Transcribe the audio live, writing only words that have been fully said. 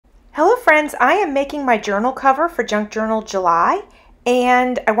Hello friends, I am making my journal cover for Junk Journal July,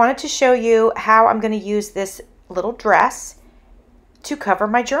 and I wanted to show you how I'm going to use this little dress to cover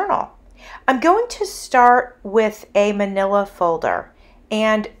my journal. I'm going to start with a manila folder,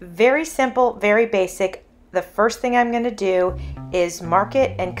 and very simple, very basic. The first thing I'm going to do is mark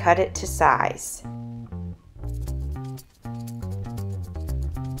it and cut it to size.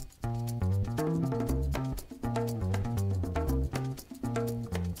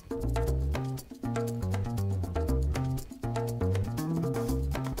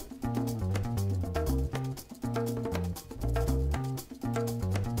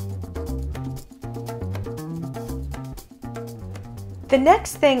 The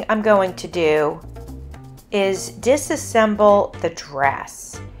next thing I'm going to do is disassemble the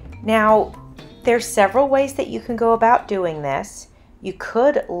dress. Now, there's several ways that you can go about doing this. You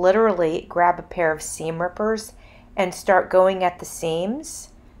could literally grab a pair of seam rippers and start going at the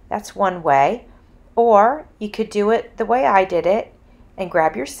seams. That's one way. Or you could do it the way I did it and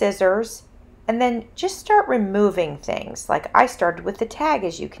grab your scissors and then just start removing things. Like I started with the tag,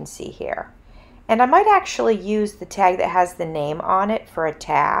 as you can see here. And I might actually use the tag that has the name on it for a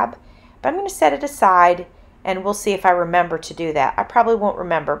tab, but I'm going to set it aside and we'll see if I remember to do that. I probably won't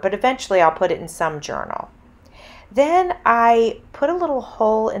remember, but eventually I'll put it in some journal. Then I put a little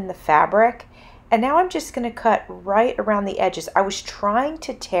hole in the fabric, and now I'm just going to cut right around the edges. I was trying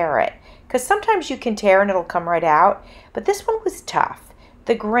to tear it, because sometimes you can tear and it'll come right out, but this one was tough.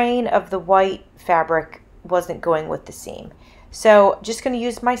 The grain of the white fabric wasn't going with the seam. So just going to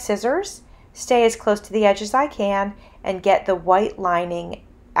use my scissors, stay as close to the edge as I can, and get the white lining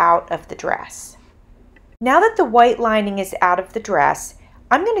out of the dress. Now that the white lining is out of the dress,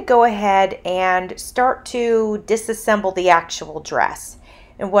 I'm going to go ahead and start to disassemble the actual dress.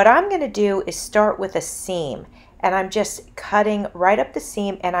 And what I'm going to do is start with a seam, and I'm just cutting right up the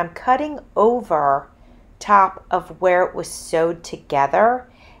seam, and I'm cutting over top of where it was sewed together.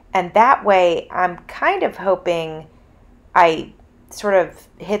 And that way I'm kind of hoping I sort of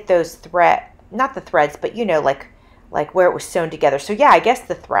hit those not the threads, but you know, like where it was sewn together. So yeah, I guess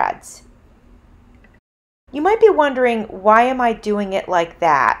the threads. You might be wondering, why am I doing it like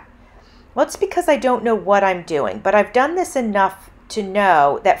that? Well, it's because I don't know what I'm doing, but I've done this enough to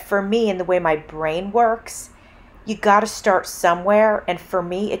know that for me, and the way my brain works, you got to start somewhere, and for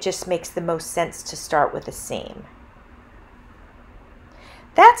me it just makes the most sense to start with a seam.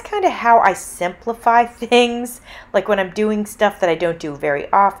 That's kind of how I simplify things, like when I'm doing stuff that I don't do very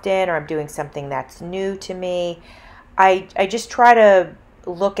often, or I'm doing something that's new to me. I just try to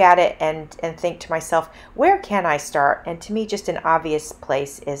look at it and think to myself, where can I start? And to me, just an obvious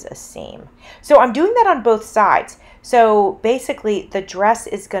place is a seam. So I'm doing that on both sides. So basically, the dress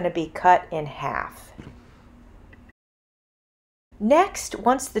is going to be cut in half. Next,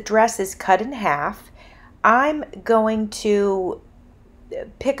 once the dress is cut in half, I'm going to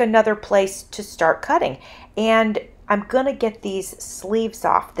pick another place to start cutting, and I'm gonna get these sleeves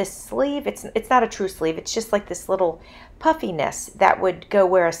off. This sleeve, it's not a true sleeve, it's just like this little puffiness that would go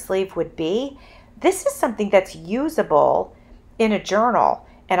where a sleeve would be. This is something that's usable in a journal,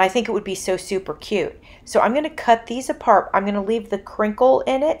 and I think it would be so super cute. So I'm gonna cut these apart. I'm gonna leave the crinkle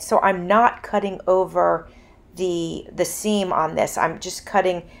in it, so I'm not cutting over the seam on this. I'm just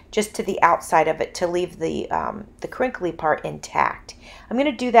cutting just to the outside of it to leave the crinkly part intact. I'm going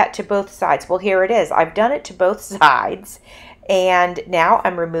to do that to both sides. Well, here it is. I've done it to both sides, and now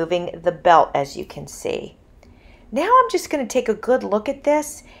I'm removing the belt, as you can see. Now I'm just going to take a good look at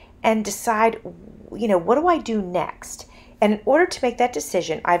this and decide, you know, what do I do next? And in order to make that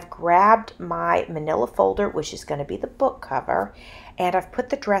decision, I've grabbed my manila folder, which is going to be the book cover, and I've put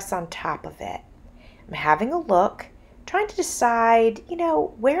the dress on top of it. I'm having a look, trying to decide, you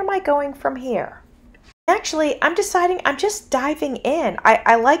know, where am I going from here? Actually, I'm deciding, I'm just diving in.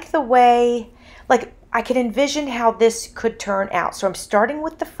 I like the way, like, I can envision how this could turn out. So I'm starting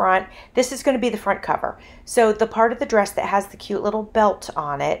with the front. This is going to be the front cover. So the part of the dress that has the cute little belt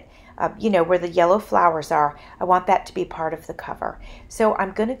on it, you know, where the yellow flowers are, I want that to be part of the cover. So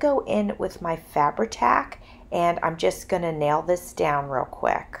I'm going to go in with my Fabri-Tac, and I'm just going to nail this down real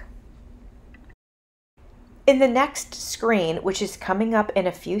quick. In the next screen, which is coming up in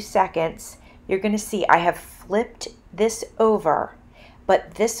a few seconds, you're going to see I have flipped this over,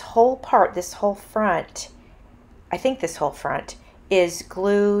 but this whole part, this whole front, I think this whole front is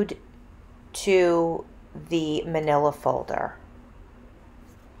glued to the manila folder.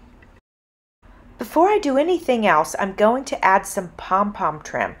 Before I do anything else, I'm going to add some pom-pom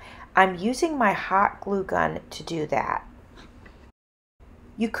trim. I'm using my hot glue gun to do that.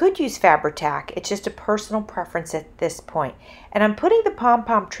 You could use Fabri-Tac. It's just a personal preference at this point. And I'm putting the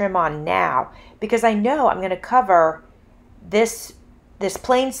pom-pom trim on now because I know I'm going to cover this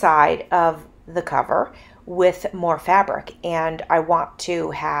plain side of the cover with more fabric, and I want to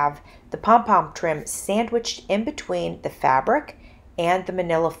have the pom-pom trim sandwiched in between the fabric and the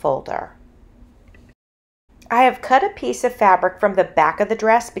manila folder. I have cut a piece of fabric from the back of the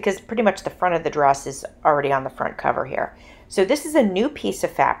dress because pretty much the front of the dress is already on the front cover here. So this is a new piece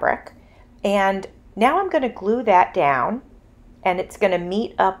of fabric, and now I'm going to glue that down, and it's going to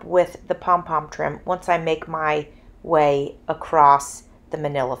meet up with the pom-pom trim once I make my way across the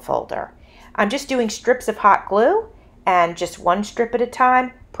manila folder. I'm just doing strips of hot glue, and just one strip at a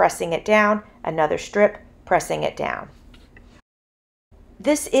time, pressing it down, another strip, pressing it down.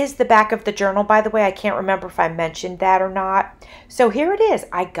 This is the back of the journal, by the way. I can't remember if I mentioned that or not. So here it is.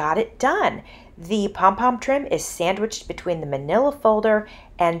 I got it done. The pom-pom trim is sandwiched between the manila folder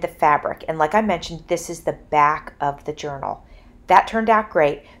and the fabric. And like I mentioned, this is the back of the journal. That turned out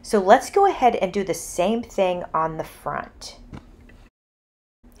great. So let's go ahead and do the same thing on the front.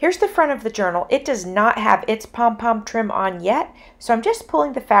 Here's the front of the journal. It does not have its pom-pom trim on yet, so I'm just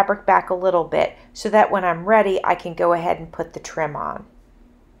pulling the fabric back a little bit so that when I'm ready, I can go ahead and put the trim on.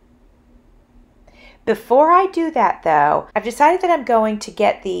 Before I do that though, I've decided that I'm going to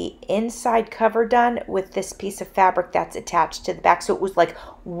get the inside cover done with this piece of fabric that's attached to the back. So it was like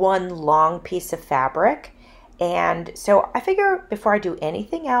one long piece of fabric. And so I figure before I do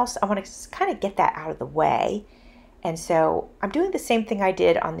anything else, I want to kind of get that out of the way. And so I'm doing the same thing I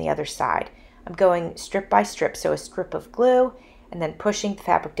did on the other side. I'm going strip by strip, so a strip of glue and then pushing the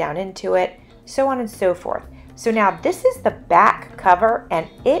fabric down into it, so on and so forth. So now this is the back cover and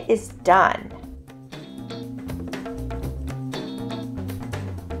it is done.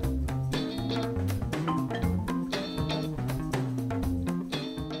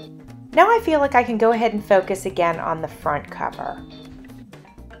 Now I feel like I can go ahead and focus again on the front cover.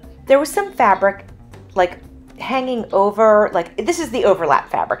 There was some fabric like hanging over, like this is the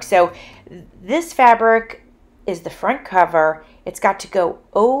overlap fabric. So this fabric is the front cover. It's got to go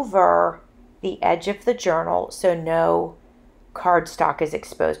over the edge of the journal so no cardstock is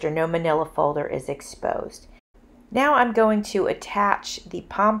exposed or no manila folder is exposed. Now I'm going to attach the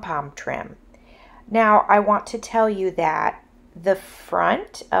pom-pom trim. Now I want to tell you that the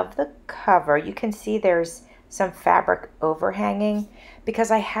front of the cover, you can see there's some fabric overhanging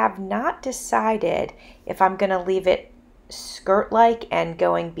because I have not decided if I'm going to leave it skirt-like and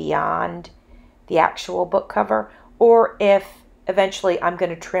going beyond the actual book cover or if eventually I'm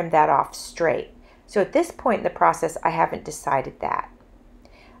going to trim that off straight. So at this point in the process, I haven't decided that.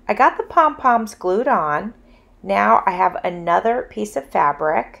 I got the pom-poms glued on. Now I have another piece of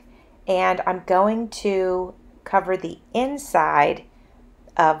fabric and I'm going to cover the inside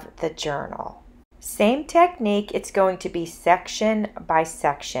of the journal. Same technique, it's going to be section by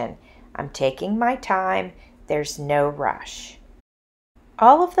section. I'm taking my time, there's no rush.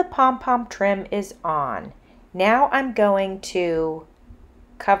 All of the pom-pom trim is on. Now I'm going to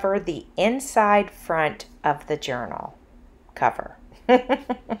cover the inside front of the journal cover. I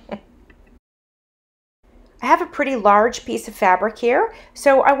have a pretty large piece of fabric here,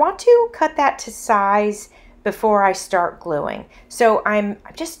 so I want to cut that to size before I start gluing. So I'm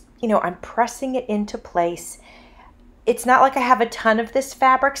just, I'm pressing it into place. It's not like I have a ton of this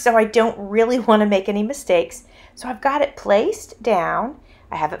fabric, so I don't really want to make any mistakes. So I've got it placed down.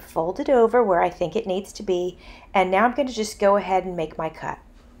 I have it folded over where I think it needs to be. And now I'm going to just go ahead and make my cut.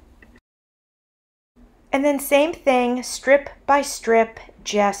 And then same thing, strip by strip,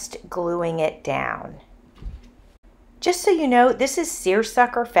 just gluing it down. Just so you know, this is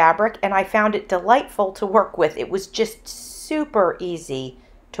seersucker fabric and I found it delightful to work with. It was just super easy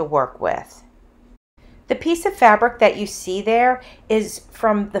to work with. The piece of fabric that you see there is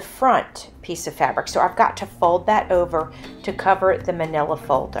from the front piece of fabric. So I've got to fold that over to cover the manila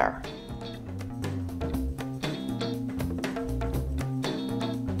folder.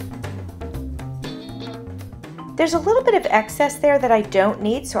 There's a little bit of excess there that I don't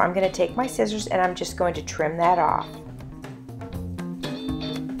need, so I'm going to take my scissors and I'm just going to trim that off.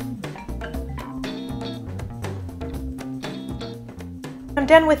 I'm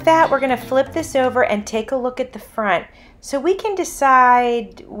done with that. We're going to flip this over and take a look at the front so we can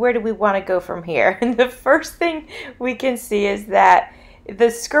decide where do we want to go from here. And the first thing we can see is that the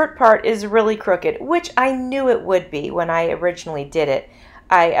skirt part is really crooked, which I knew it would be when I originally did it.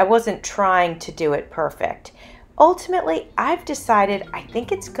 I wasn't trying to do it perfect. Ultimately, I've decided I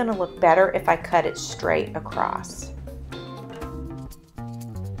think it's going to look better if I cut it straight across.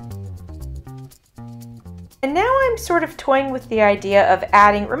 And now I'm sort of toying with the idea of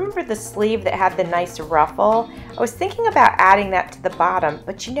adding, remember the sleeve that had the nice ruffle? I was thinking about adding that to the bottom,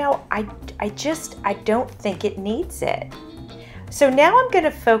 but you know, I don't think it needs it. So now I'm going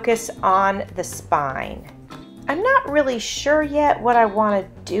to focus on the spine. I'm not really sure yet what I want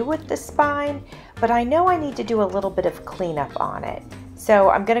to do with the spine, but I know I need to do a little bit of cleanup on it. So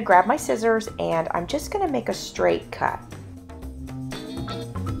I'm going to grab my scissors and I'm just going to make a straight cut.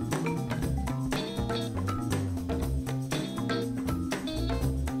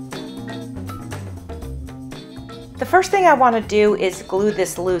 The first thing I want to do is glue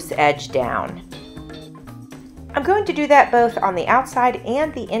this loose edge down. I'm going to do that both on the outside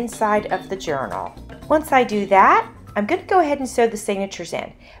and the inside of the journal. Once I do that, I'm going to go ahead and sew the signatures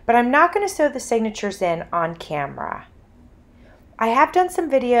in, but I'm not going to sew the signatures in on camera. I have done some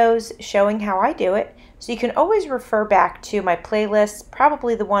videos showing how I do it, so you can always refer back to my playlist,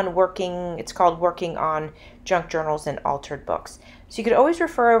 probably the one it's called Working on Junk Journals and Altered Books. So you could always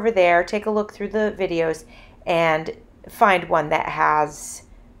refer over there, take a look through the videos, and find one that has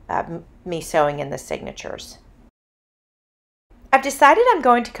me sewing in the signatures. I've decided I'm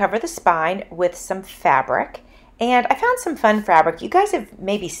going to cover the spine with some fabric, and I found some fun fabric. You guys have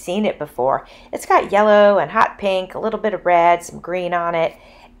maybe seen it before. It's got yellow and hot pink, a little bit of red, some green on it,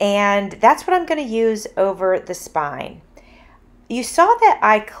 and that's what I'm going to use over the spine. You saw that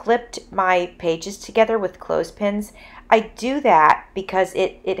I clipped my pages together with clothespins. I do that because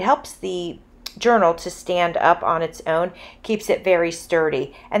it helps the journal to stand up on its own, keeps it very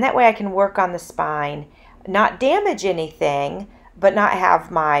sturdy, and that way I can work on the spine, not damage anything, but not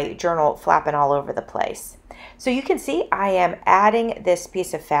have my journal flapping all over the place. So you can see I am adding this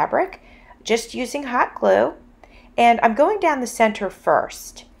piece of fabric just using hot glue, and I'm going down the center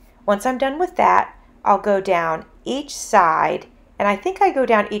first. Once I'm done with that, I'll go down each side, and I think I go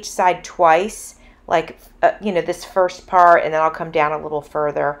down each side twice, like you know, this first part, and then I'll come down a little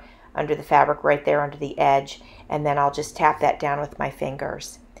further under the fabric right there under the edge, and then I'll just tap that down with my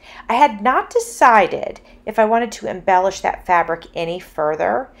fingers. I had not decided if I wanted to embellish that fabric any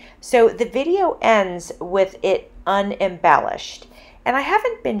further, so the video ends with it unembellished, and I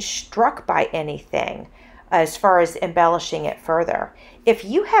haven't been struck by anything as far as embellishing it further. If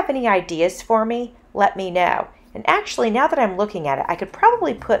you have any ideas for me, let me know. And actually, now that I'm looking at it, I could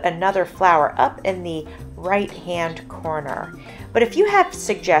probably put another flower up in the right-hand corner. But if you have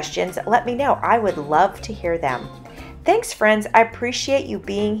suggestions, let me know. I would love to hear them. Thanks, friends. I appreciate you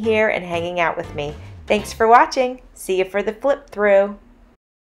being here and hanging out with me. Thanks for watching. See you for the flip through.